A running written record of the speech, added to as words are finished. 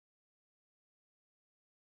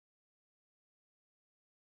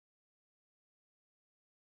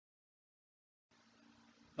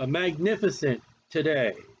a magnificent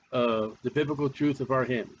today of the biblical truth of our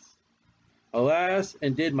hymns. Alas,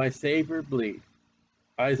 and did my Savior bleed?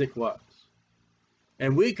 Isaac Watts.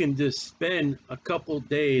 And we can just spend a couple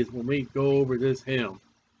days when we go over this hymn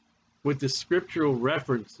with the scriptural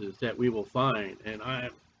references that we will find. And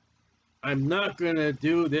I'm not going to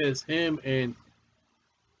do this hymn in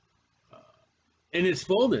its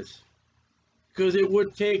fullness, because it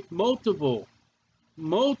would take multiple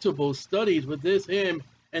studies with this hymn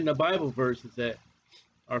and the Bible verses that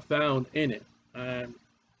are found in it.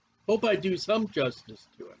 Hope I do some justice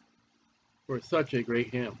to it for such a great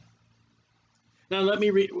hymn. Now let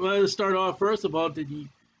us start off first of all. The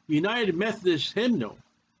United Methodist Hymnal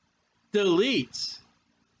deletes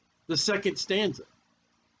the second stanza.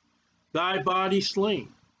 Thy body slain,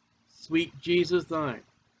 sweet Jesus thine,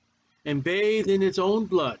 and bathed in its own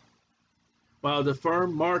blood, while the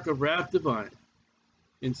firm mark of wrath divine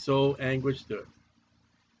in soul anguish stood.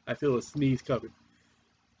 I feel a sneeze coming.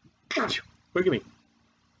 Forgive me.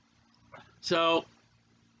 So,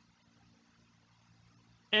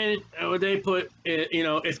 and they put,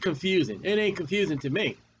 it's confusing. It ain't confusing to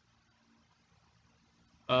me.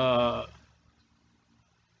 And,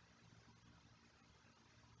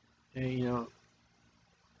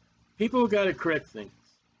 people got to correct things.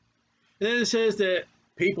 And then it says that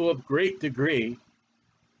people of great degree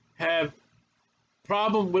have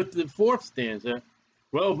problem with the fourth stanza.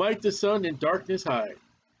 Well, might the sun in darkness hide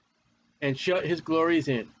and shut his glories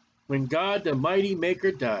in, when God the mighty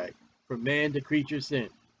maker died for man the creature's sin.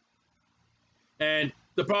 And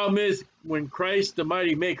the problem is, when Christ the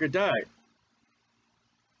mighty maker died,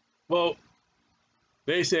 well,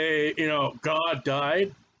 they say, God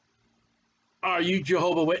died. Are you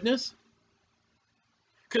Jehovah's Witness?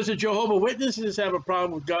 Because the Jehovah's Witnesses have a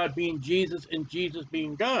problem with God being Jesus and Jesus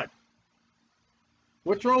being God.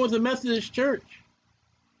 What's wrong with the Methodist Church?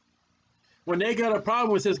 When they got a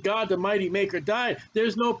problem with, says God the mighty maker died,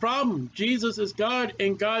 there's no problem. Jesus is God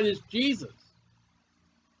and God is Jesus.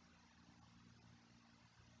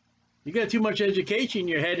 You got too much education in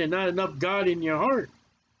your head and not enough God in your heart.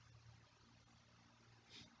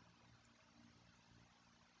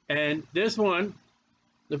 And this one,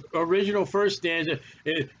 the original first stanza,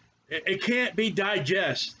 it can't be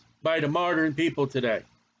digested by the modern people today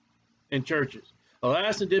in churches.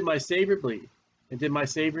 Alas, and did my Savior bleed, and did my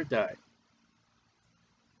Savior die?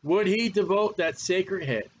 Would he devote that sacred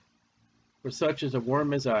head for such as a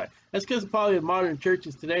worm as I? That's because probably the modern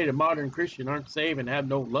churches today, the modern Christian, aren't saved and have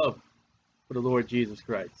no love for the Lord Jesus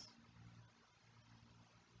Christ.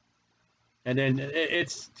 And then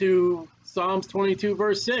it's to Psalms 22,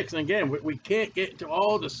 verse 6. And again, we can't get into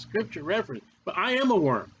all the scripture reference, but I am a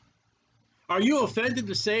worm. Are you offended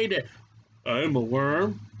to say that I am a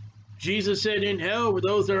worm? Jesus said, in hell, where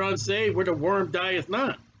those that are unsaved, where the worm dieth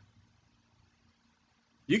not.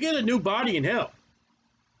 You get a new body in hell.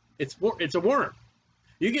 It's a worm.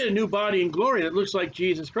 You get a new body in glory that looks like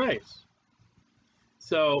Jesus Christ.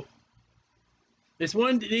 So, it's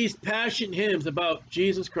one of these passionate hymns about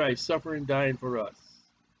Jesus Christ suffering and dying for us.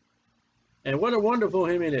 And what a wonderful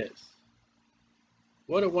hymn it is.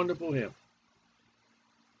 What a wonderful hymn.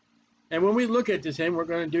 And when we look at this hymn, we're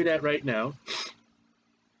going to do that right now.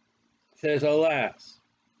 It says, alas.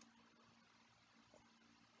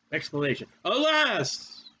 Exclamation.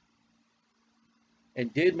 Alas!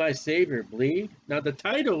 And did my Savior bleed? Now the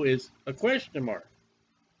title is a question mark.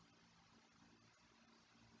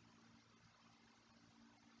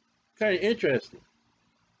 Kind of interesting.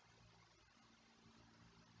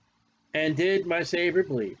 And did my Savior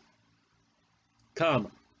bleed? Comma.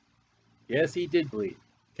 Yes, he did bleed.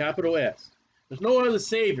 Capital S. There's no other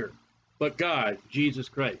Savior but God, Jesus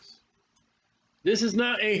Christ. This is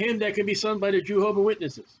not a hymn that can be sung by the Jehovah's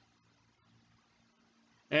Witnesses.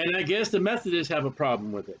 And I guess the Methodists have a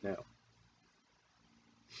problem with it now.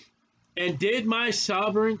 And did my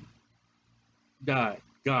sovereign die?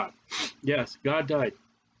 God. Yes, God died.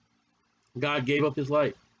 God gave up his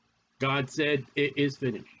life. God said, it is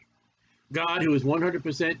finished. God, who is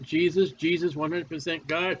 100% Jesus, Jesus 100%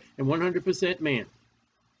 God, and 100% man.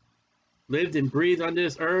 Lived and breathed on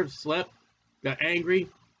this earth, slept, got angry,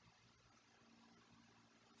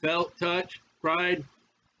 felt, touched, cried.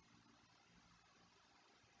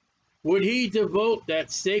 Would he devote that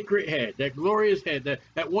sacred head, that glorious head,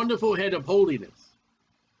 that wonderful head of holiness?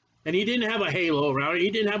 And he didn't have a halo around it. He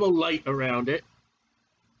didn't have a light around it.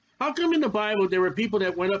 How come in the Bible there were people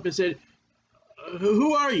that went up and said,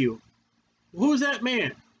 who are you? Who's that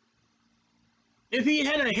man? If he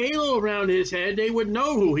had a halo around his head, they would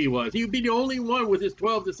know who he was. He would be the only one with his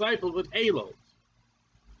 12 disciples with halos.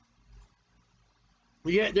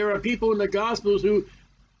 Yet there are people in the Gospels who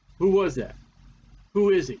Who was that?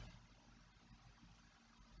 Who is he?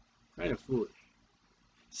 Kind of foolish.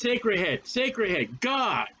 Sacred head,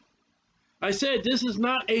 God. I said this is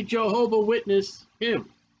not a Jehovah Witness hymn.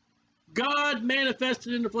 God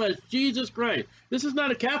manifested in the flesh, Jesus Christ. This is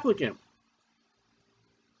not a Catholic hymn.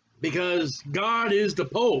 Because God is the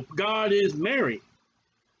Pope. God is Mary.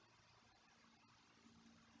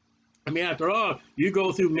 I mean, after all, you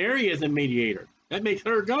go through Mary as a mediator. That makes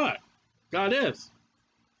her God. Goddess.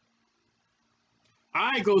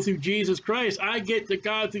 I go through Jesus Christ. I get to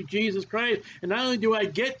God through Jesus Christ. And not only do I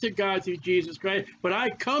get to God through Jesus Christ, but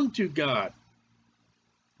I come to God,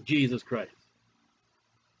 Jesus Christ.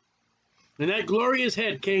 And that glorious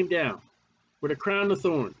head came down with a crown of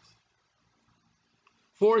thorns.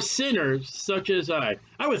 For sinners such as I.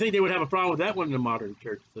 I would think they would have a problem with that one in the modern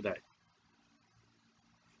church today.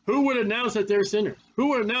 Who would announce that they're sinners?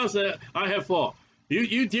 Who would announce that I have fault?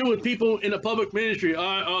 You deal with people in the public ministry.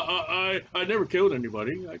 I never killed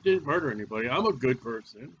anybody. I didn't murder anybody. I'm a good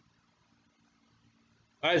person.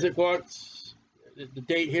 Isaac Watts, the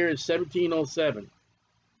date here is 1707.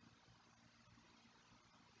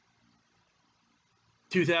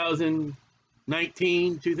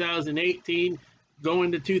 2019, 2018,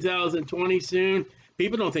 going to 2020 soon.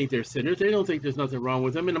 People don't think they're sinners. They don't think there's nothing wrong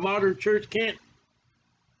with them. And the modern church can't.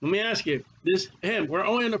 Let me ask you, this hymn, we're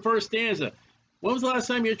only in the first stanza. When was the last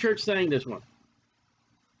time your church sang this one?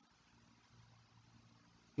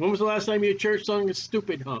 When was the last time your church sung a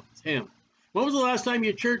stupid hymn? When was the last time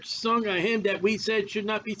your church sung a hymn that we said should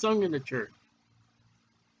not be sung in the church?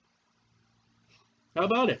 How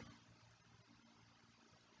about it?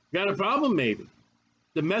 Got a problem, maybe.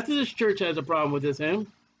 The Methodist Church has a problem with this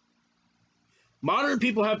hymn. Modern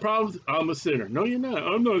people have problems. I'm a sinner. No, you're not.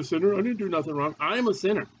 I'm not a sinner. I didn't do nothing wrong. I am a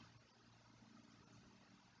sinner.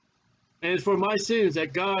 And it's for my sins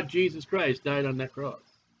that God, Jesus Christ, died on that cross.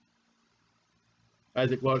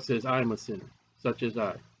 Isaac Watts says, I am a sinner, such as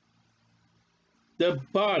I. The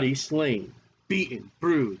body slain, beaten,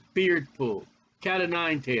 bruised, beard pulled, cat o'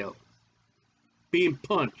 nine tails, being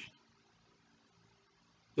punched,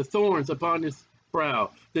 the thorns upon his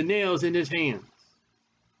brow, the nails in his hands.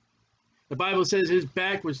 The Bible says his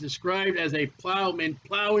back was described as a plowman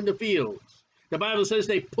plowing the fields. The Bible says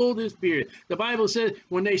they pulled his beard. The Bible says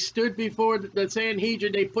when they stood before the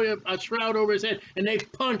Sanhedrin, they put a shroud over his head and they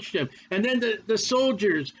punched him. And then the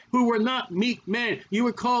soldiers who were not meek men, you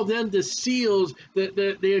would call them the SEALs,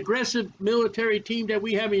 the aggressive military team that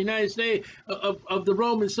we have in the United States of the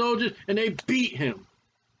Roman soldiers, and they beat him.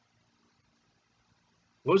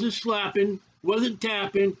 Wasn't slapping, wasn't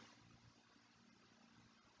tapping.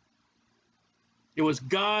 It was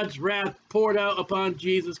God's wrath poured out upon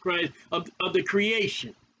Jesus Christ of the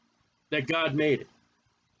creation that God made it.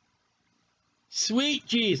 Sweet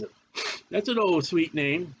Jesus. That's an old sweet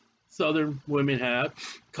name. Southern women have,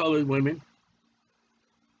 colored women.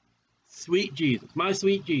 Sweet Jesus. My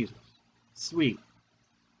sweet Jesus. Sweet.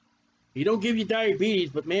 He don't give you diabetes,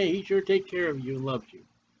 but man, he sure takes care of you and loves you.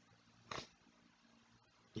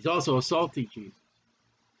 He's also a salty Jesus.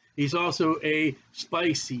 He's also a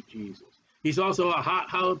spicy Jesus. He's also a hot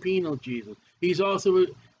jalapeno Jesus. He's also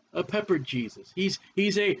a pepper Jesus. He's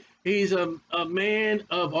a man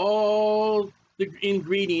of all the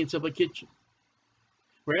ingredients of a kitchen,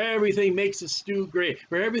 where everything makes a stew great,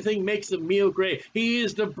 where everything makes a meal great. He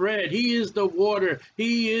is the bread. He is the water.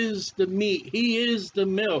 He is the meat. He is the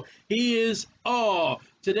milk. He is all.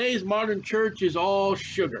 Today's modern church is all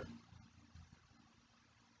sugar.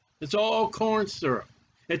 It's all corn syrup.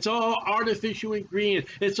 It's all artificial ingredient.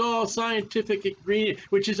 It's all scientific ingredient,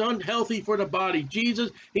 which is unhealthy for the body. Jesus,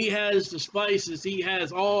 he has the spices. He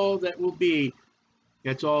has all that will be.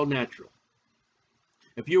 That's all natural.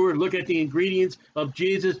 If you were to look at the ingredients of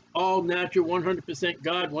Jesus, all natural, 100%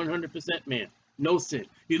 God, 100% man. No sin.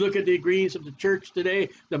 You look at the ingredients of the church today,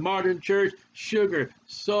 the modern church, sugar,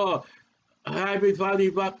 salt, hybrid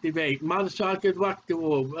value activate, monosaccharid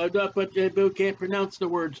but can't pronounce the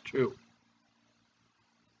words true.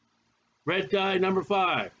 Red dye number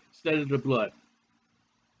 5 instead of the blood.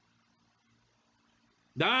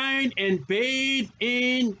 Dined and bathed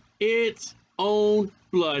in its own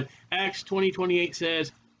blood. Acts 20:28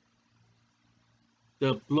 says,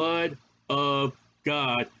 the blood of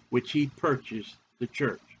God, which he purchased the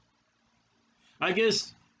church. I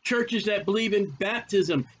guess churches that believe in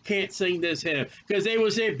baptism can't sing this hymn because they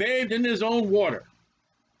will say bathed in his own water.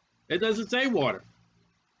 It doesn't say water.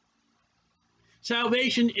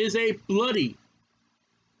 Salvation is a bloody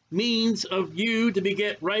means of you to be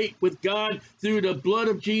get right with God through the blood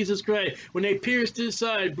of Jesus Christ. When they pierced his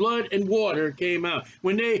side, blood and water came out.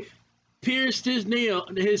 When they pierced his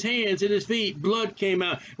hands and his feet, blood came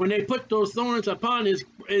out. When they put those thorns upon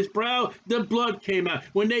his brow, the blood came out.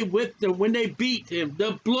 When they whipped him, when they beat him,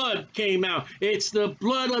 the blood came out. It's the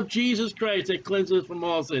blood of Jesus Christ that cleanses from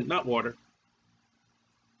all sin, not water.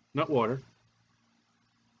 Not water.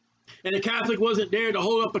 And the Catholic wasn't there to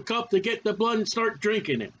hold up a cup to get the blood and start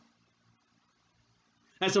drinking it.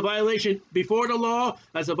 That's a violation before the law,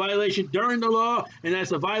 that's a violation during the law, and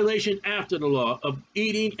that's a violation after the law of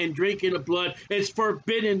eating and drinking of blood. It's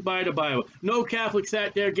forbidden by the Bible. No Catholic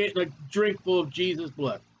sat there getting a drink full of Jesus'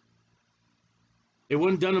 blood. It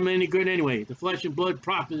wouldn't have done them any good anyway. The flesh and blood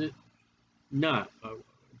profited not.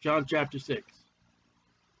 John chapter 6.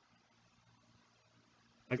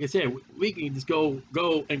 Like I said, we can just go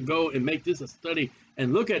and make this a study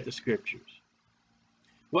and look at the scriptures.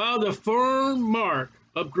 While the firm mark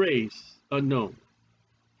of grace unknown.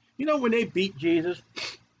 You know when they beat Jesus?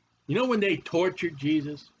 You know when they tortured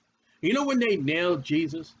Jesus? You know when they nailed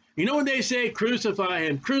Jesus? You know when they say, crucify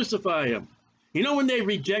him, crucify him? You know when they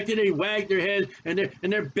rejected it, they wagged their head and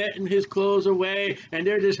they're betting his clothes away and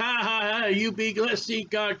they're just, ha, ha, ha, let's see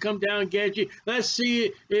God come down and get you. Let's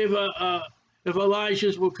see if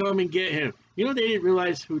Elijah will come and get him. You know, they didn't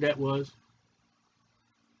realize who that was.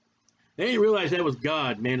 They didn't realize that was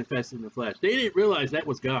God manifested in the flesh. They didn't realize that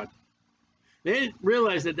was God. They didn't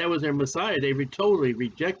realize that was their Messiah. They totally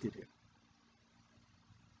rejected him.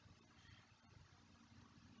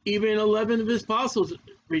 Even 11 of his apostles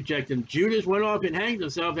rejected him. Judas went off and hanged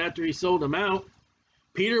himself after he sold them out.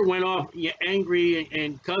 Peter went off angry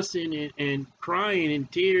and cussing and crying in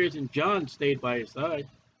tears, and John stayed by his side.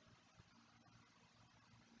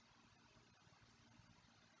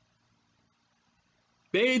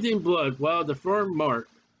 Bathed in blood, while the firm mark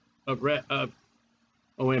of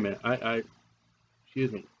oh wait a minute,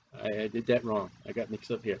 excuse me, I did that wrong. I got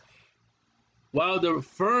mixed up here. While the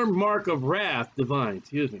firm mark of wrath divine,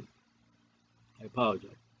 excuse me, I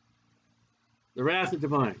apologize. The wrath of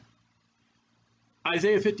divine.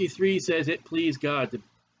 Isaiah 53 says it pleased God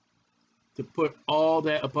to put all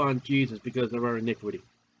that upon Jesus because of our iniquity.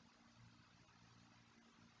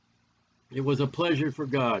 It was a pleasure for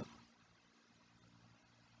God.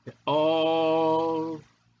 All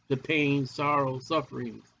the pain, sorrow,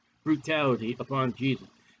 sufferings, brutality upon Jesus.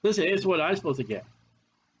 Listen, it's what I'm supposed to get.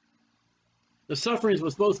 The sufferings were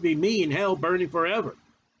supposed to be me in hell burning forever.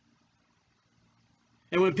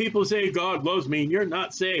 And when people say God loves me and you're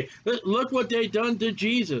not saved, look what they done to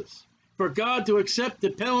Jesus. For God to accept the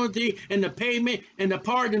penalty and the payment and the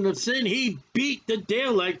pardon of sin, he beat the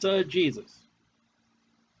daylights out of Jesus.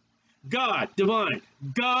 God, divine,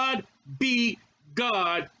 God beat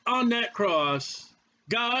God on that cross.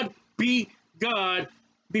 God beat God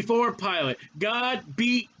before Pilate. God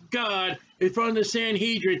beat God in front of the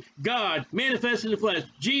Sanhedrin. God manifested in the flesh,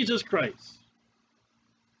 Jesus Christ.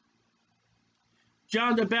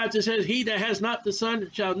 John the Baptist says, he that has not the Son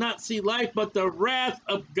shall not see life, but the wrath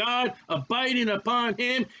of God abiding upon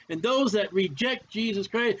him. And those that reject Jesus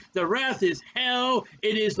Christ, the wrath is hell.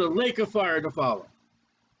 It is the lake of fire to follow.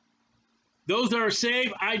 Those that are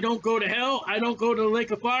saved, I don't go to hell. I don't go to the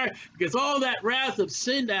lake of fire, because all that wrath of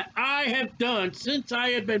sin that I have done since I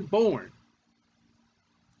have been born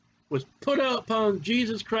was put upon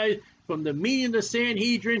Jesus Christ from the meeting of the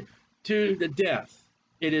Sanhedrin to the death.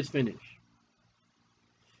 It is finished.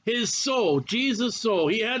 His soul, Jesus' soul,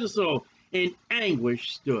 he had a soul, in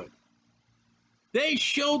anguish stood. They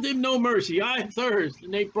showed him no mercy. I thirst,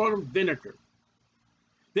 and they brought him vinegar.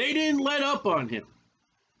 They didn't let up on him.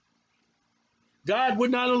 God would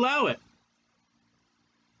not allow it.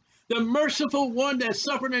 The merciful one that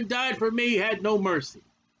suffered and died for me had no mercy.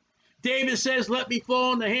 David says, let me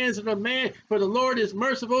fall in the hands of the man, for the Lord is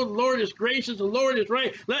merciful, the Lord is gracious, the Lord is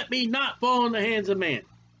right. Let me not fall in the hands of man.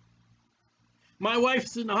 My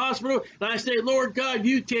wife's in the hospital, and I say, Lord God,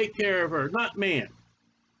 you take care of her, not man.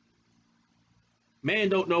 Man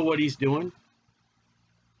don't know what he's doing.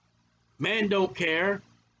 Man don't care.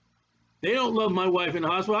 They don't love my wife in the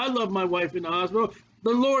hospital. I love my wife in the hospital.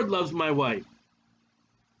 The Lord loves my wife.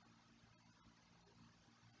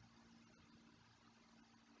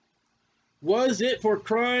 Was it for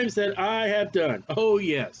crimes that I have done? Oh,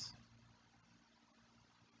 yes.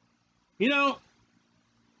 You know,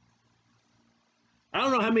 I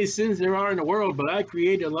don't know how many sins there are in the world, but I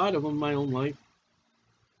created a lot of them in my own life.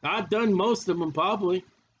 I've done most of them, probably.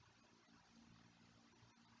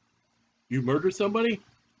 You murdered somebody?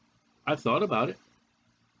 I've thought about it.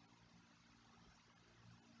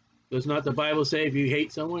 Does not the Bible say if you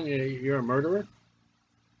hate someone, you're a murderer?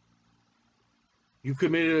 You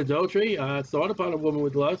committed adultery? I thought upon a woman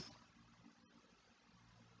with lust.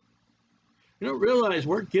 You don't realize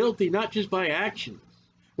we're guilty not just by actions.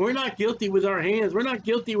 We're not guilty with our hands. We're not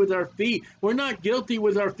guilty with our feet. We're not guilty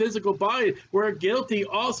with our physical body. We're guilty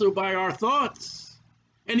also by our thoughts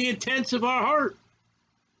and the intents of our heart.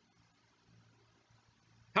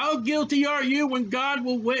 How guilty are you when God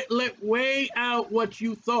will weigh out what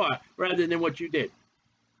you thought rather than what you did?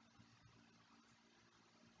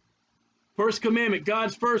 First commandment,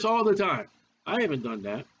 God's first all the time. I haven't done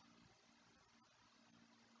that.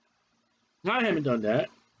 I haven't done that.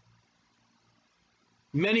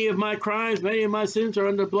 Many of my crimes, many of my sins are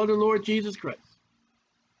under the blood of the Lord Jesus Christ.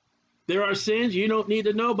 There are sins you don't need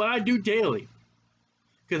to know, but I do daily.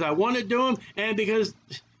 Because I want to do them, and because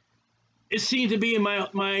it seems to be in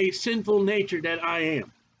my sinful nature that I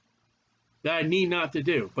am. That I need not to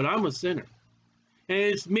do. But I'm a sinner. And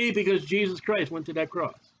it's me because Jesus Christ went to that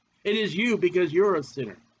cross. It is you because you're a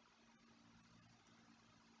sinner.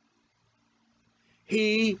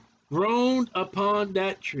 He groaned upon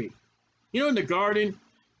that tree. You know, in the garden,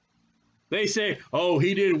 they say, oh,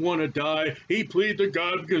 he didn't want to die. He pleaded to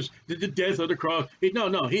God because the death of the cross.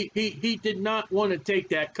 No, he did not want to take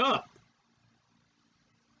that cup.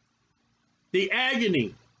 The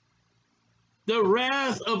agony, the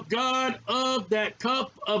wrath of God of that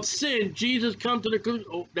cup of sin. Jesus come to the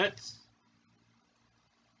conclusion. Oh, that's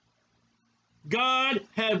God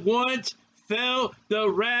had once felt the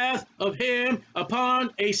wrath of him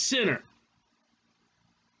upon a sinner.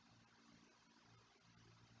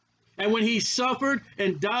 And when he suffered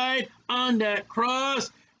and died on that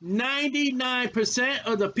cross, 99%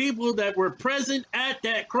 of the people that were present at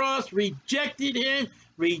that cross rejected him,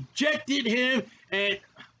 and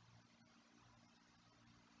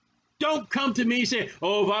don't come to me saying,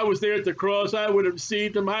 oh, if I was there at the cross, I would have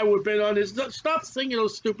received him, I would have been on his. Stop singing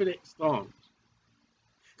those stupid songs.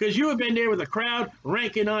 Because you have been there with the crowd,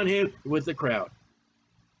 ranking on him with the crowd.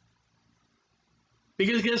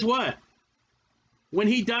 Because guess what? When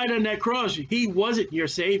he died on that cross, he wasn't your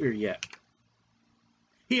Savior yet.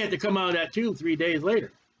 He had to come out of that tomb 3 days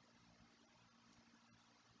later.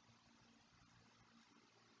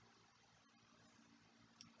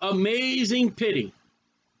 Amazing pity.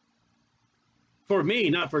 For me,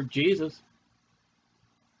 not for Jesus.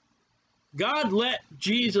 God let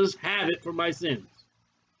Jesus have it for my sins.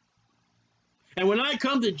 And when I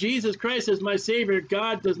come to Jesus Christ as my Savior,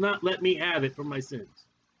 God does not let me have it for my sins.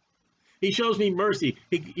 He shows me mercy.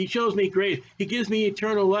 He shows me grace. He gives me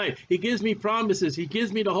eternal life. He gives me promises. He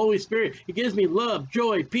gives me the Holy Spirit. He gives me love,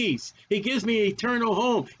 joy, peace. He gives me eternal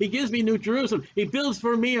home. He gives me New Jerusalem. He builds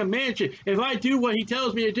for me a mansion. If I do what he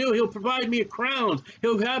tells me to do, he'll provide me a crown.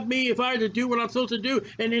 He'll have me, if I to do what I'm supposed to do,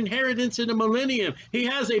 an inheritance in the millennium. He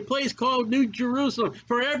has a place called New Jerusalem,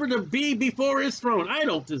 forever to be before his throne. I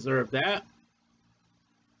don't deserve that.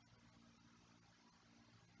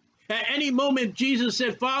 At any moment, Jesus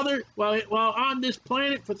said, Father, while on this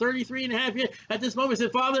planet for 33 and a half years, at this moment, he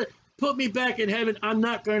said, Father, put me back in heaven. I'm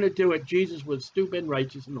not going to do it. Jesus was stupid,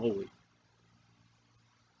 righteous, and holy.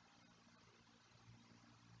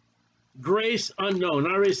 Grace unknown.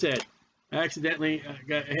 I already said, I accidentally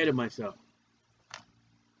got ahead of myself.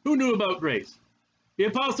 Who knew about grace? The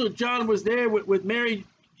Apostle John was there with Mary,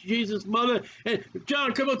 Jesus' mother. And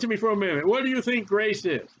John, come up to me for a minute. What do you think grace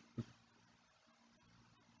is?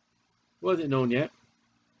 Wasn't known yet.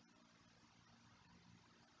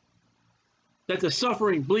 That the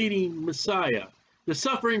suffering, bleeding Messiah, the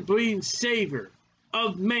suffering, bleeding Savior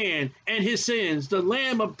of man and his sins, the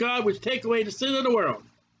Lamb of God which take away the sin of the world.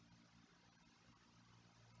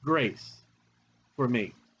 Grace for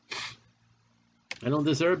me. I don't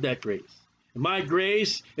deserve that grace. And my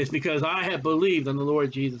grace is because I have believed on the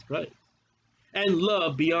Lord Jesus Christ and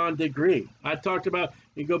love beyond degree. I talked about,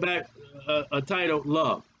 you go back, a title,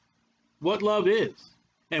 love. What love is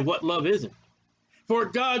and what love isn't. For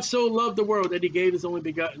God so loved the world that he gave his only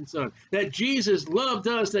begotten Son, that Jesus loved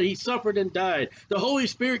us, that he suffered and died. The Holy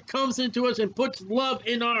Spirit comes into us and puts love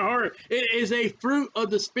in our heart. It is a fruit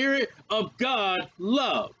of the Spirit of God,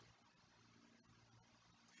 love.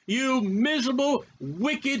 You miserable,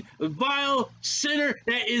 wicked, vile sinner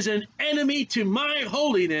that is an enemy to my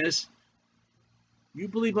holiness, you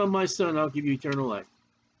believe on my Son, I'll give you eternal life.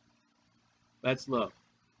 That's love.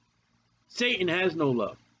 Satan has no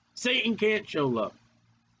love. Satan can't show love.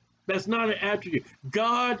 That's not an attribute.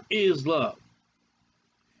 God is love.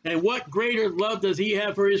 And what greater love does he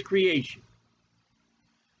have for his creation?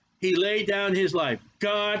 He laid down his life.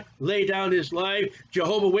 God laid down his life.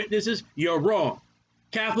 Jehovah Witnesses, you're wrong.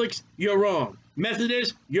 Catholics, you're wrong.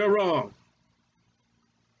 Methodists, you're wrong.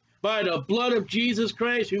 By the blood of Jesus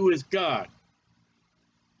Christ, who is God.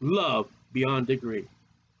 Love beyond degree.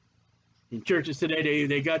 In churches today,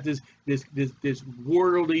 they got this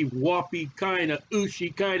worldly, whoppy kind of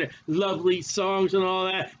ooshy kind of lovely songs and all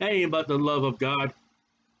that. That ain't about the love of God.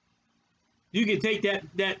 You can take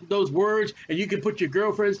those words and you can put your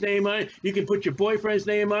girlfriend's name on it. You can put your boyfriend's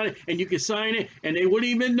name on it, and you can sign it, and they wouldn't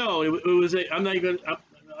even know it was a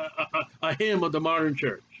hymn of the modern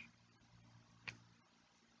church.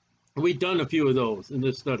 We've done a few of those in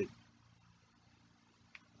this study.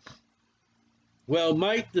 Well,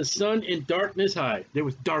 might the sun in darkness hide. There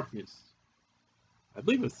was darkness. I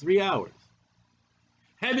believe it was 3 hours.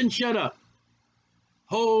 Heaven shut up.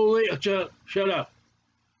 Holy, shut up.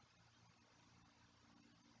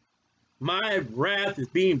 My wrath is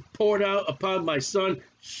being poured out upon my son.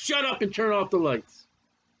 Shut up and turn off the lights.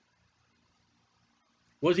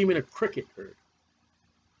 Wasn't even a cricket heard.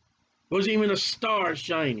 Wasn't even a star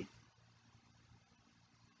shining.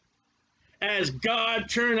 As God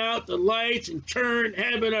turned out the lights and turned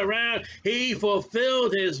heaven around, he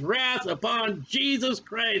fulfilled his wrath upon Jesus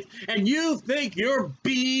Christ. And you think your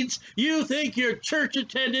beads, you think your church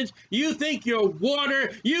attendance, you think your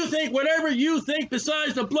water, you think whatever you think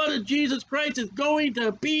besides the blood of Jesus Christ is going to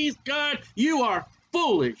appease God, you are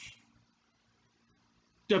foolish.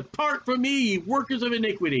 Depart from me, ye workers of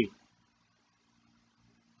iniquity.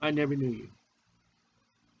 I never knew you.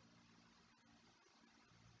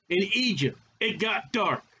 In Egypt, it got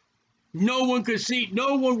dark. No one could see.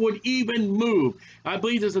 No one would even move. I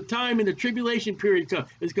believe there's a time in the tribulation period come.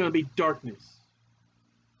 It's going to be darkness,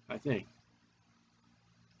 I think.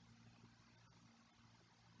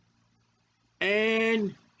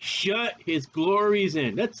 And shut his glories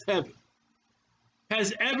in. That's heaven.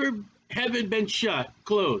 Has ever heaven been shut,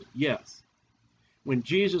 closed? Yes. When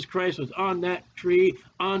Jesus Christ was on that tree,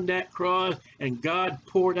 on that cross, and God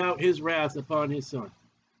poured out his wrath upon his son.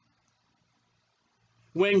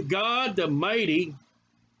 When God the mighty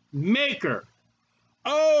maker.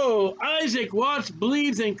 Oh, Isaac Watts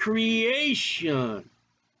believes in creation.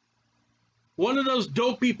 One of those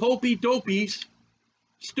dopey, popey, dopies.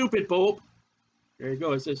 Stupid pope. There you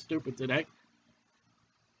go, it says stupid today.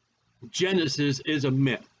 Genesis is a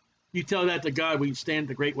myth. You tell that to God when you stand at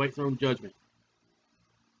the great white throne judgment.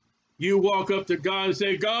 You walk up to God and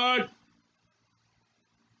say, God,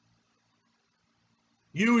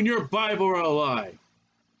 you and your Bible are a lie.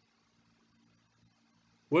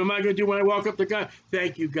 What am I going to do when I walk up to God?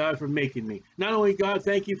 Thank you, God, for making me. Not only, God,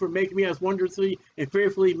 thank you for making me as wonderfully and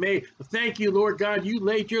fearfully made, but thank you, Lord God, you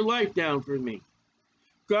laid your life down for me.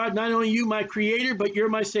 God, not only you, my creator, but you're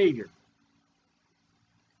my savior.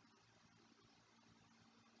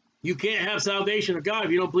 You can't have salvation of God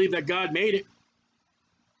if you don't believe that God made it.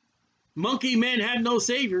 Monkey men have no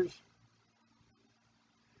saviors.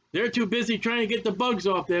 They're too busy trying to get the bugs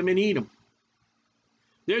off them and eat them.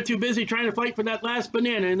 They're too busy trying to fight for that last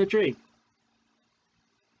banana in the tree.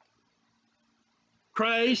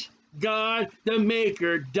 Christ, God, the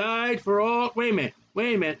Maker, died for all. Wait a minute.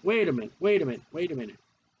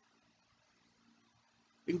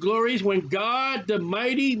 In glories, when God, the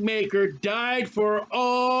mighty Maker, died for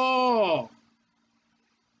all.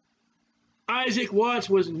 Isaac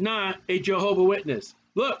Watts was not a Jehovah's Witness.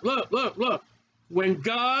 Look. When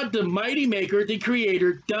God, the mighty maker, the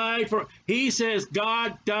creator, died for, he says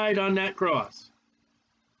God died on that cross.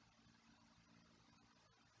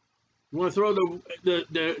 You want to throw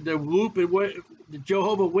the whoop at what the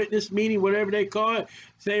Jehovah's Witness meeting, whatever they call it,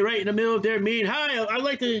 say right in the middle of their meeting, hi, I'd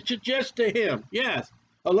like to suggest to him, yes,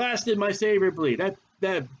 alas did my Savior bleed.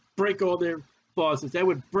 That break all their faucets. That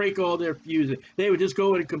would break all their fuses. They would just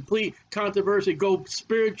go in complete controversy, go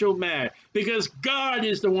spiritual mad, because God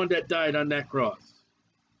is the one that died on that cross.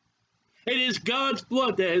 It is God's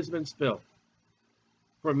blood that has been spilled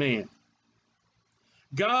for man.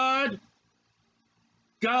 God,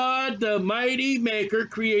 the mighty maker,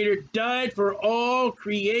 creator, died for all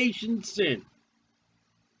creation's sin.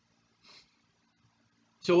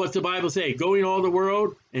 So what's the Bible say? Go in all the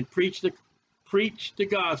world and preach the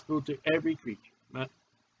gospel to every creature.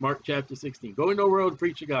 Mark chapter 16. Go into the world and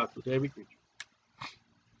preach the gospel to every creature.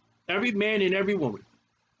 Every man and every woman.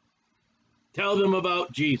 Tell them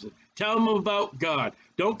about Jesus. Tell them about God.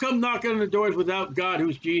 Don't come knocking on the doors without God,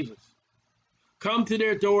 who's Jesus. Come to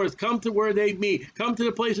their doors. Come to where they meet. Come to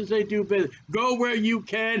the places they do business. Go where you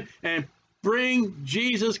can and bring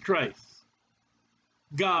Jesus Christ.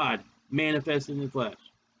 God manifested in the flesh.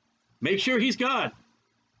 Make sure he's God.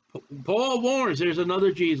 Paul warns there's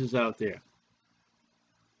another Jesus out there.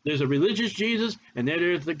 There's a religious Jesus, and then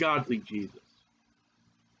there's the godly Jesus.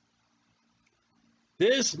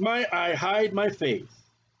 This might I hide my face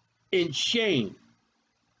in shame,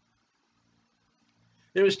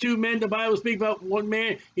 There was two men, the Bible speaks about. One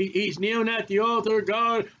man, he's kneeling at the altar.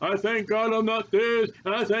 God, I thank God I'm not this.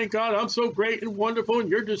 And I thank God I'm so great and wonderful. And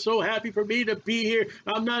you're just so happy for me to be here.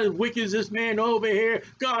 I'm not as wicked as this man over here.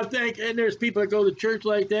 God, thank. And there's people that go to church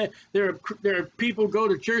like that. There are people who go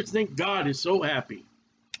to church and think God is so happy.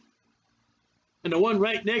 And the one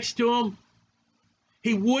right next to him,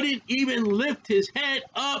 he wouldn't even lift his head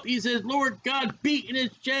up. He says, Lord God, beating his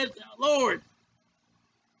chest, Lord,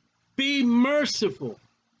 be merciful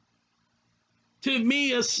to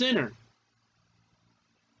me, a sinner.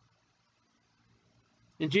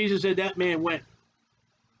 And Jesus said that man went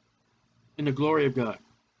in the glory of God.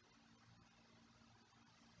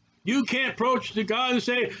 You can't approach to God and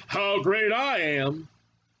say, how great I am.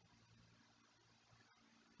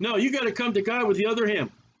 No, you got to come to God with the other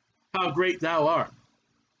hymn, how great thou art.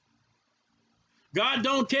 God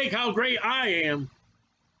don't take how great I am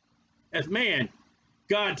as man.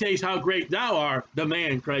 God takes how great thou art, the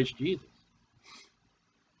man Christ Jesus.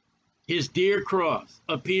 His dear cross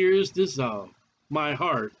appears dissolve my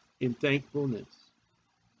heart in thankfulness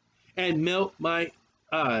and melt my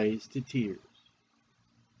eyes to tears.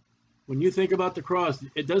 When you think about the cross,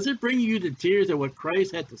 it doesn't bring you to tears at what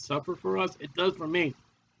Christ had to suffer for us. It does for me.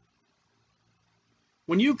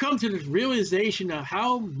 When you come to this realization of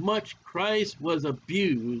how much Christ was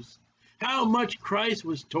abused, how much Christ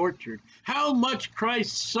was tortured, how much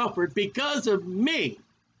Christ suffered because of me.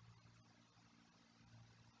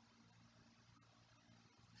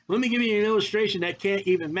 Let me give you an illustration that can't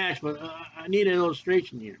even match, but I need an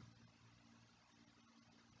illustration here.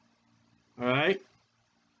 All right?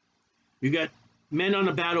 You got men on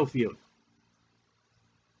the battlefield,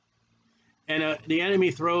 and the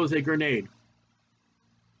enemy throws a grenade.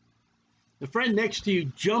 The friend next to you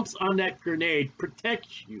jumps on that grenade,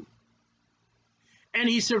 protects you, and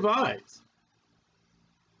he survives.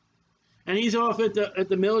 And he's off at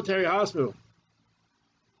the military hospital.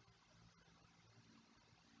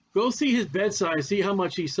 Go see his bedside and see how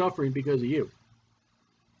much he's suffering because of you.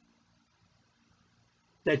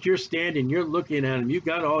 That you're standing, you're looking at him, you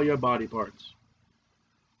got all your body parts.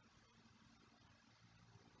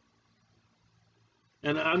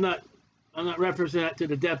 And I'm not referencing that to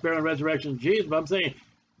the death, burial, and resurrection of Jesus, but I'm saying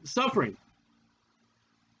suffering.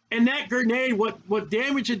 And that grenade, what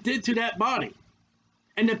damage it did to that body,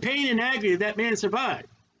 and the pain and agony that man survived,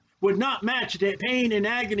 would not match the pain and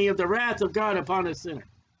agony of the wrath of God upon a sinner.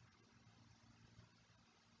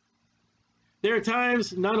 There are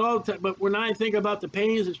times, not all the time, but when I think about the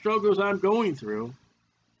pains and struggles I'm going through,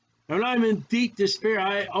 and when I'm in deep despair,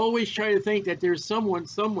 I always try to think that there's someone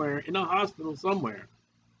somewhere in a hospital somewhere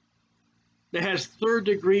that has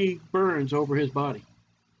third-degree burns over his body.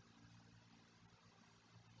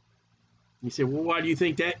 You say, well, why do you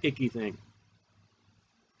think that icky thing?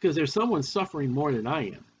 Because there's someone suffering more than I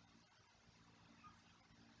am.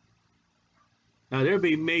 Now, there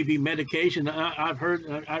may be medication.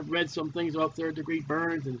 I've read some things about third-degree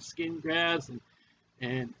burns and skin grafts,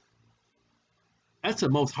 and that's the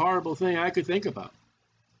most horrible thing I could think about.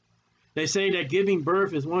 They say that giving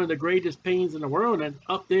birth is one of the greatest pains in the world, and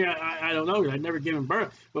up there, I don't know, I've never given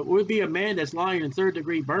birth, but would be a man that's lying in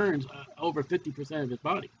third-degree burns over 50% of his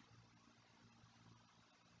body.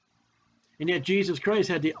 And yet Jesus Christ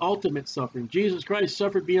had the ultimate suffering. Jesus Christ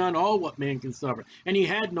suffered beyond all what man can suffer, and he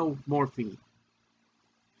had no morphine.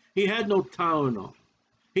 He had no Tylenol.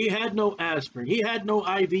 He had no aspirin. He had no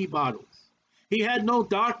IV bottles. He had no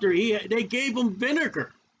doctor. They gave him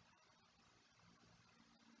vinegar.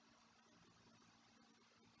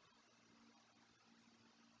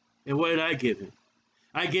 And what did I give him?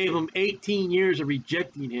 I gave him 18 years of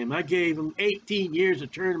rejecting him. I gave him 18 years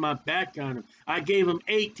of turning my back on him. I gave him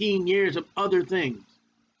 18 years of other things.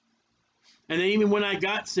 And then even when I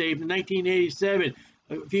got saved in 1987,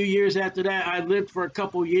 a few years after that, I lived for a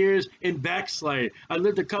couple years in backslide. I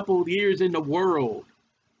lived a couple of years in the world.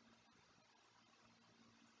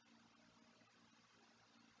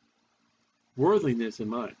 Worldliness in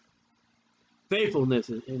mind. Faithfulness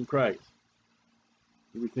in Christ.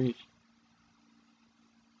 Did we finish?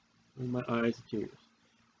 In my eyes of tears.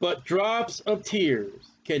 But drops of tears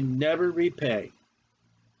can never repay.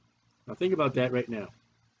 Now think about that right now.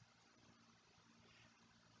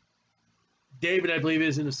 David, I believe,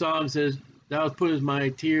 is in the Psalm, says, thou hast put my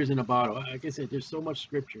tears in a bottle. Like I said, there's so much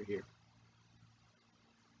scripture here.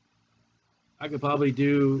 I could probably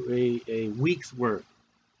do a week's worth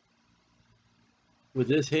with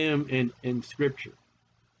this hymn and scripture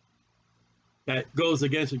that goes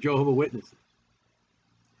against the Jehovah's Witnesses.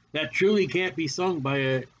 That truly can't be sung by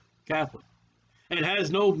a Catholic and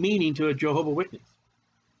has no meaning to a Jehovah's Witness.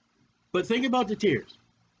 But think about the tears.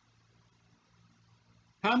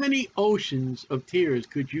 How many oceans of tears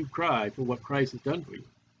could you cry for what Christ has done for you?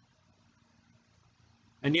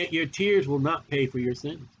 And yet your tears will not pay for your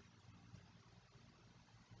sins.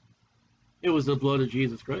 It was the blood of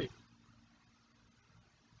Jesus Christ.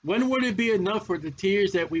 When would it be enough for the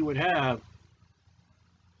tears that we would have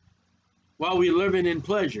while we living in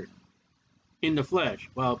pleasure, in the flesh,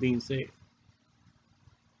 while being saved?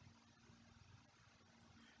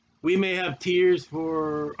 We may have tears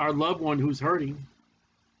for our loved one who's hurting.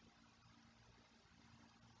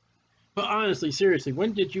 But honestly, seriously,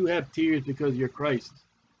 when did you have tears because your Christ,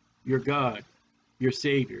 your God, your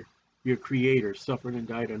Savior, your Creator suffered and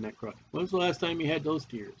died on that cross? When was the last time you had those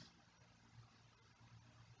tears?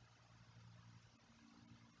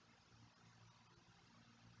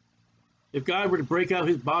 If God were to break out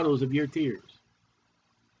his bottles of your tears,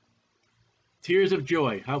 tears of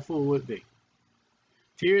joy, how full would it be?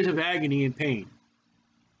 Tears of agony and pain,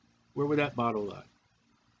 where would that bottle lie?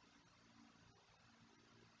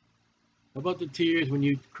 How about the tears when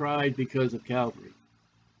you cried because of Calvary?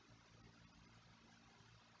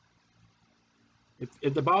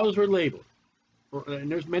 If the bottles were labeled, and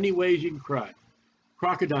there's many ways you can cry.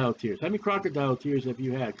 Crocodile tears. How many crocodile tears have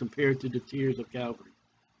you had compared to the tears of Calvary?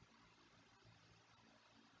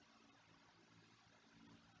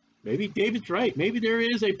 Maybe David's right. Maybe there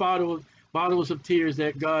is a bottles of tears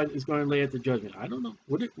that God is going to lay at the judgment. I don't know.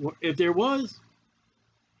 If there was,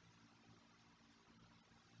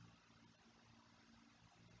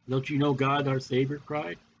 don't you know God, our Savior,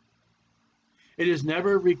 cried? It is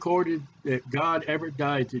never recorded that God ever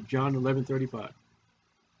died to John 11:35.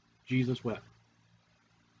 Jesus wept.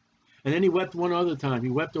 And then he wept one other time. He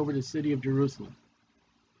wept over the city of Jerusalem.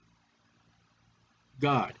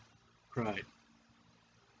 God cried.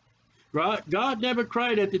 God never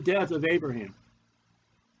cried at the death of Abraham.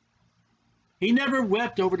 He never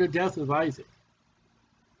wept over the death of Isaac.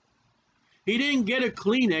 He didn't get a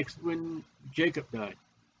Kleenex when Jacob died.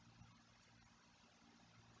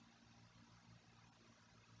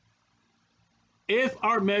 If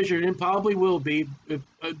our measure, and it probably will be, if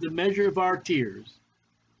the measure of our tears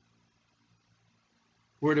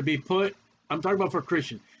were to be put, I'm talking about for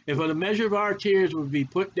Christians, if the measure of our tears would be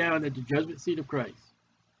put down at the judgment seat of Christ,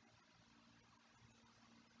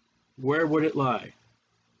 where would it lie?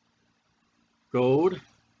 Gold,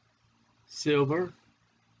 silver,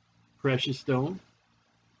 precious stone,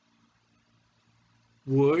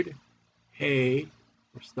 wood, hay,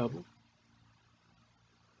 or stubble?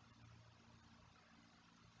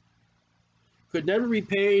 Could never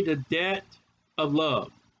repay the debt of love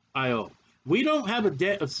I owe. We don't have a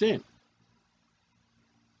debt of sin.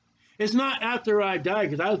 It's not after I die,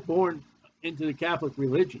 because I was born into the Catholic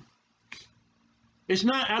religion. It's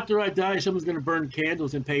not after I die, someone's going to burn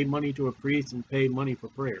candles and pay money to a priest and pay money for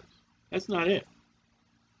prayers. That's not it.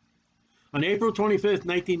 On April 25th,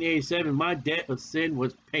 1987, my debt of sin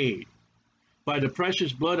was paid by the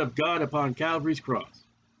precious blood of God upon Calvary's cross.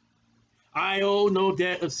 I owe no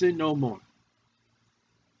debt of sin no more.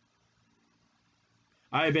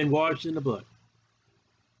 I have been washed in the blood.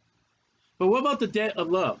 But what about the debt of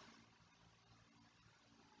love?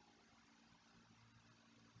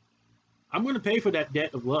 I'm going to pay for that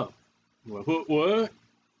debt of love. What?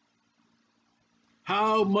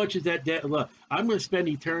 How much is that debt of love? I'm going to spend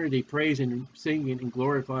eternity praising and singing and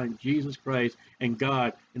glorifying Jesus Christ and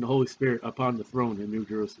God and the Holy Spirit upon the throne in New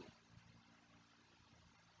Jerusalem.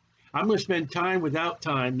 I'm going to spend time without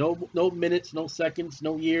time, no minutes, no seconds,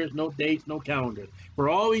 no years, no dates, no calendar. For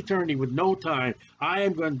all eternity with no time, I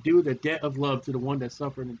am going to do the debt of love to the one that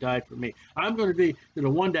suffered and died for me. I'm going to be to the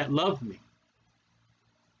one that loved me.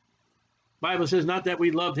 The Bible says not that we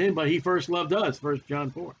loved him, but he first loved us, 1 John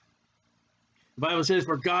 4. The Bible says,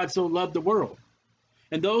 for God so loved the world.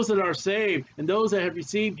 And those that are saved and those that have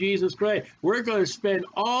received Jesus Christ, we're going to spend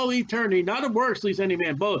all eternity, not of works, least any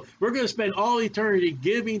man both. We're going to spend all eternity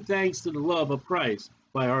giving thanks to the love of Christ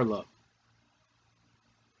by our love.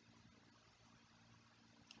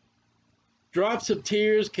 Drops of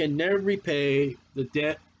tears can never repay the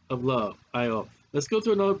debt of love I owe. Let's go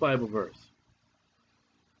to another Bible verse.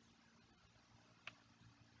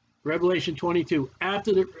 Revelation 22.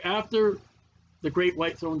 After the great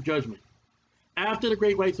white throne judgment. After the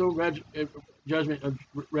great white throne judgment of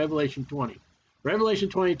Revelation 20. Revelation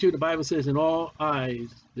 22, the Bible says, in all eyes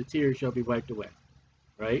the tears shall be wiped away.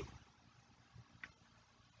 Right?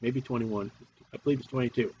 Maybe 21. I believe it's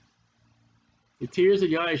 22. The tears of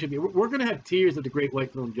the eyes should be... We're going to have tears at the great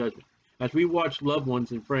white throne judgment as we watch loved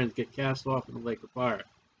ones and friends get cast off in the lake of fire.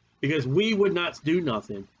 Because we would not do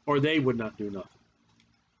nothing, or they would not do nothing.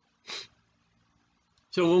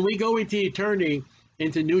 So when we go into eternity,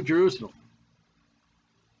 into New Jerusalem,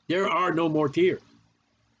 There are no more tears.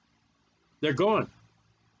 They're gone.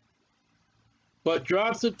 But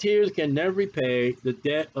drops of tears can never repay the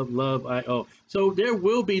debt of love I owe. So there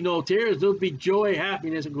will be no tears. There'll be joy,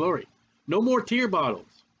 happiness, and glory. No more tear bottles.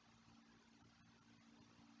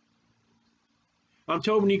 I'm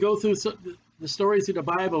told when you go through the stories of the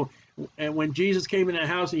Bible, and when Jesus came in the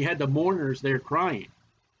house and you had the mourners there crying,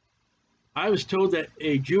 I was told that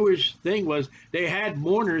a Jewish thing was they had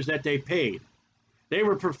mourners that they paid. They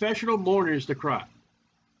were professional mourners to cry.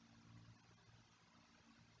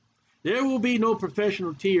 There will be no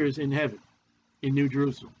professional tears in heaven, in New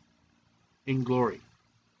Jerusalem, in glory.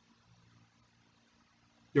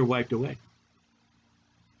 They're wiped away.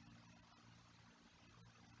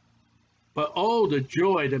 But oh, the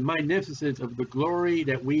joy, the magnificence of the glory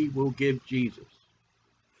that we will give Jesus,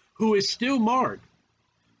 who is still marred,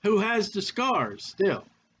 who has the scars still.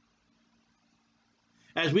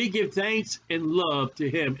 As we give thanks and love to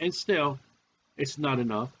him, and still, it's not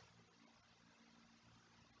enough.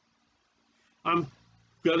 I'm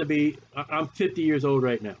 50 years old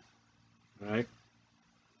right now, all right?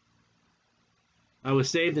 I was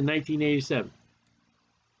saved in 1987,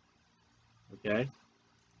 okay?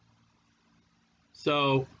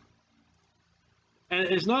 So, and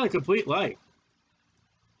it's not a complete life.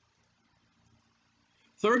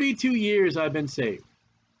 32 years I've been saved.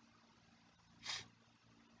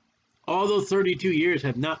 All those 32 years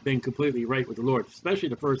have not been completely right with the Lord, especially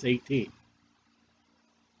the first 18.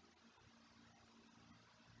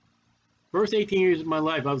 First 18 years of my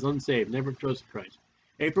life, I was unsaved, never trusted Christ.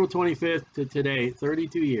 April 25th to today,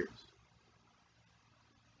 32 years.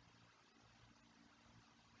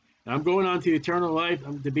 And I'm going on to eternal life.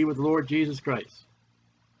 I'm to be with the Lord Jesus Christ.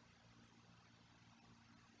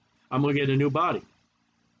 I'm going to get a new body.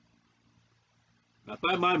 Not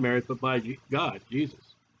by my merit, but by God, Jesus.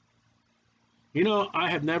 You know, I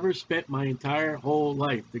have never spent my entire whole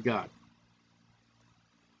life to God.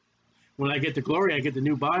 When I get the glory, I get the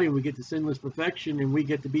new body, we get the sinless perfection, and we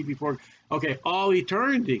get to be before, okay, all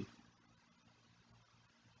eternity.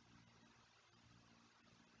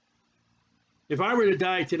 If I were to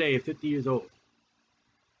die today at 50 years old,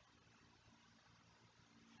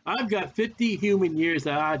 I've got 50 human years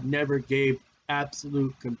that I never gave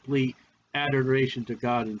absolute, complete adoration to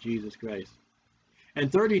God and Jesus Christ. And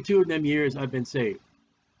 32 of them years I've been saved.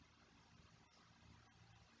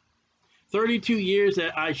 32 years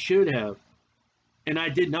that I should have, and I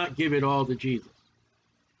did not give it all to Jesus.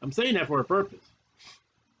 I'm saying that for a purpose.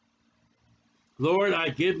 Lord, I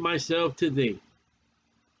give myself to thee.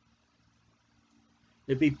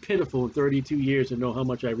 It'd be pitiful in 32 years to know how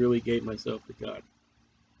much I really gave myself to God.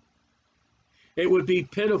 It would be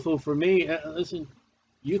pitiful for me. Listen,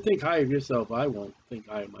 you think high of yourself, I won't think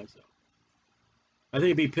high of myself. I think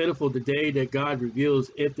it'd be pitiful the day that God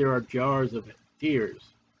reveals if there are jars of tears.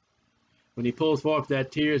 When he pulls forth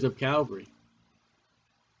that tears of Calvary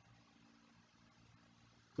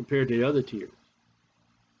compared to the other tears.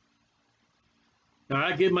 Now,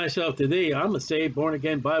 I give myself to thee. I'm a saved,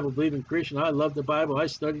 born-again, Bible-believing Christian. I love the Bible. I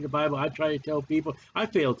study the Bible. I try to tell people. I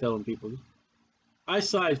fail telling people. I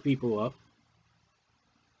size people up.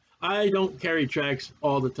 I don't carry tracts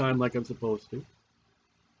all the time like I'm supposed to.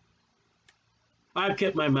 I've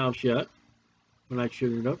kept my mouth shut when I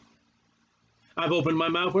shouldn't have. I've opened my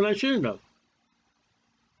mouth when I shouldn't have.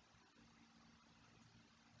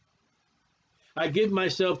 I give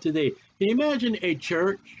myself to thee. Can you imagine a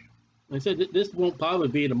church? I said this won't probably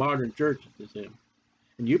be in a modern church, this hymn.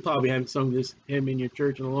 And you probably haven't sung this hymn in your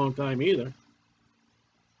church in a long time either.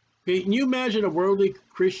 Can you imagine a worldly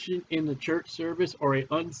Christian in the church service, or an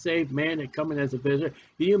unsaved man that coming as a visitor?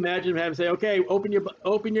 Can you imagine having to say, okay, open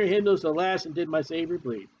your hymnals to last and did my Savior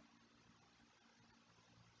bleed?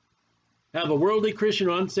 Have a worldly Christian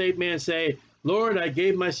or unsaved man say, Lord, I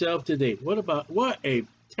gave myself to thee. What a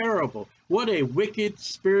terrible, what a wicked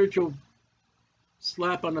spiritual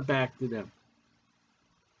slap on the back to them.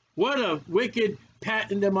 What a wicked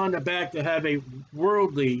patting them on the back to have a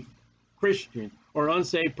worldly Christian or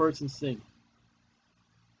unsaved person sing.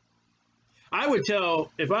 I would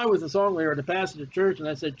tell, if I was a song leader or the pastor of the church and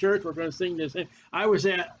I said, church, we're going to sing this, I would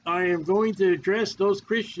say, I am going to address those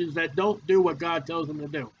Christians that don't do what God tells them to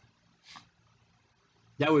do.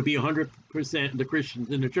 That would be 100% of the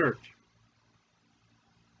Christians in the church.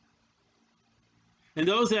 And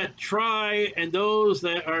those that try, and those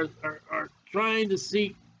that are trying to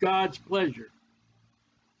seek God's pleasure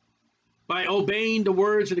by obeying the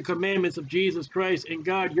words and the commandments of Jesus Christ, and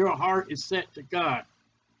God, your heart is set to God.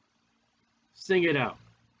 Sing it out.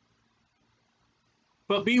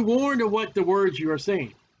 But be warned of what the words you are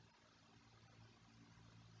saying.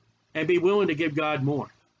 And be willing to give God more.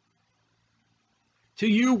 To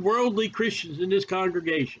you worldly Christians in this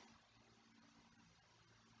congregation,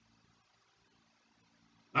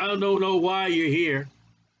 I don't know why you're here.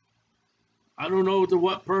 I don't know to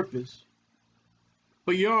what purpose.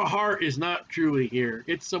 But your heart is not truly here.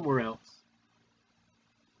 It's somewhere else.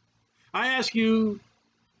 I ask you,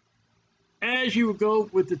 as you go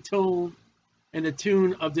with the tone and the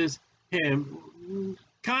tune of this hymn,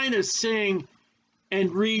 kind of sing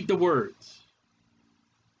and read the words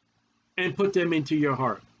and put them into your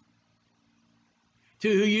heart. To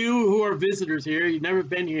you who are visitors here, you've never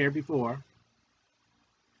been here before,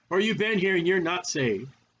 or you've been here and you're not saved,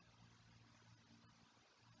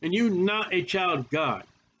 and you're not a child of God,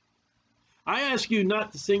 I ask you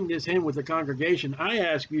not to sing this hymn with the congregation. I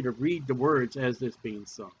ask you to read the words as this being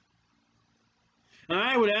sung. And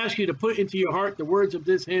I would ask you to put into your heart the words of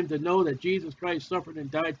this hymn, to know that Jesus Christ suffered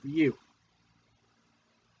and died for you.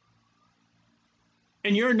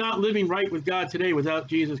 And you're not living right with God today without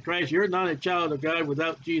Jesus Christ. You're not a child of God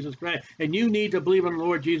without Jesus Christ. And you need to believe on the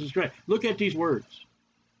Lord Jesus Christ. Look at these words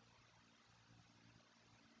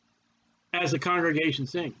as the congregation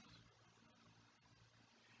sings.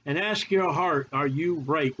 And ask your heart, are you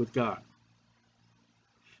right with God?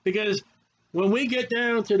 Because when we get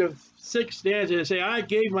down to the sixth stanza and say, I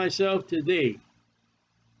gave myself to thee,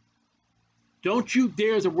 don't you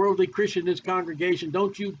dare, as a worldly Christian in this congregation,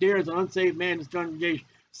 don't you dare, as an unsaved man in this congregation,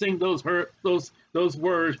 sing those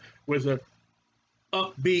words with an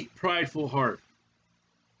upbeat, prideful heart.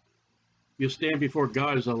 You'll stand before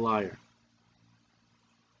God as a liar.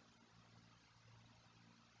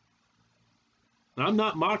 I'm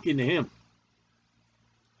not mocking the hymn.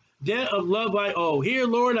 Debt of love I owe. Here,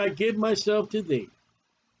 Lord, I give myself to thee.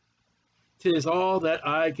 'Tis all that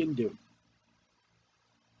I can do.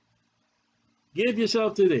 Give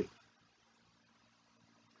yourself to thee.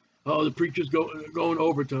 Oh, the preacher's going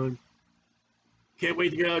overtime. Can't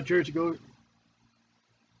wait to get out of church and go.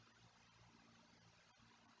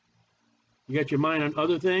 You got your mind on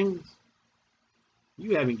other things?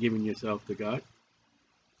 You haven't given yourself to God.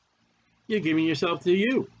 You're giving yourself to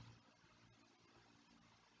you.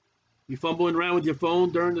 You fumbling around with your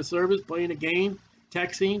phone during the service, playing a game,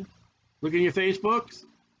 texting, looking at your Facebooks,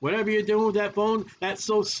 whatever you're doing with that phone, that's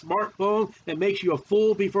so smartphone that makes you a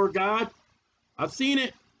fool before God. I've seen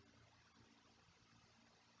it.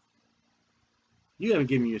 You haven't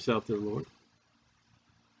given yourself to the Lord.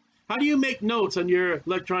 How do you make notes on your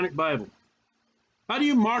electronic Bible? How do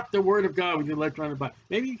you mark the Word of God with your electronic Bible?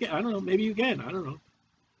 Maybe you can. I don't know. Maybe you can. I don't know.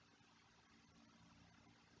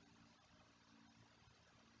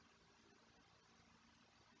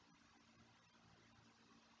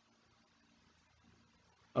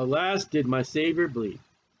 Alas, did my Savior bleed.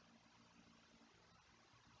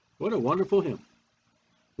 What a wonderful hymn.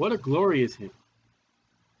 What a glorious hymn.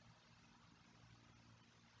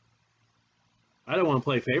 I don't want to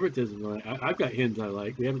play favoritism. I've got hymns I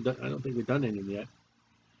like. We haven't done, I don't think we've done any yet.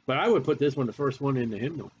 But I would put this one, the first one, in the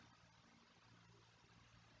hymnal.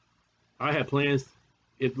 I have plans,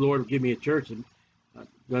 if the Lord will give me a church, and I'm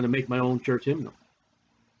going to make my own church hymnal.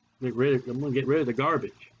 I'm going to get rid of the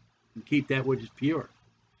garbage and keep that which is pure.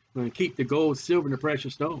 I'm going to keep the gold, silver, and the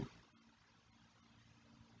precious stone.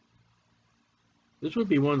 This would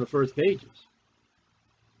be one of the first pages.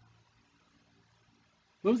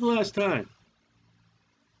 When was the last time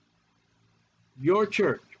your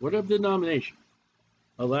church, whatever denomination,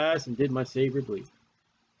 alas, and did my Savior bleed?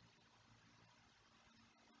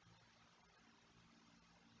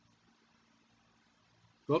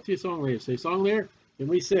 Go up to your song leader. Say, song leader, can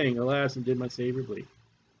we sing, alas, and did my Savior bleed?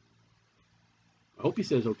 I hope he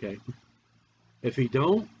says okay. If he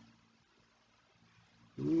don't,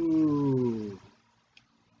 ooh.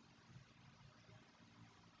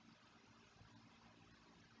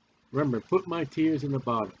 Remember, put my tears in the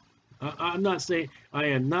bottle. I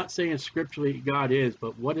am not saying scripturally God is,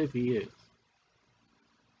 but what if he is?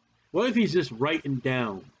 What if he's just writing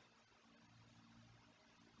down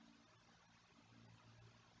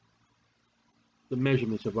the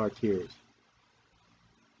measurements of our tears?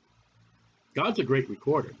 God's a great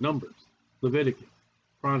recorder. Numbers, Leviticus,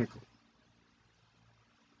 Chronicles.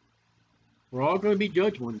 We're all going to be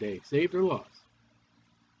judged one day, saved or lost.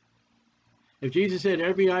 If Jesus said,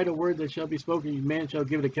 every idle word that shall be spoken, man shall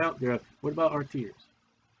give an account thereof, what about our tears?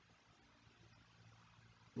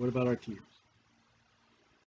 What about our tears?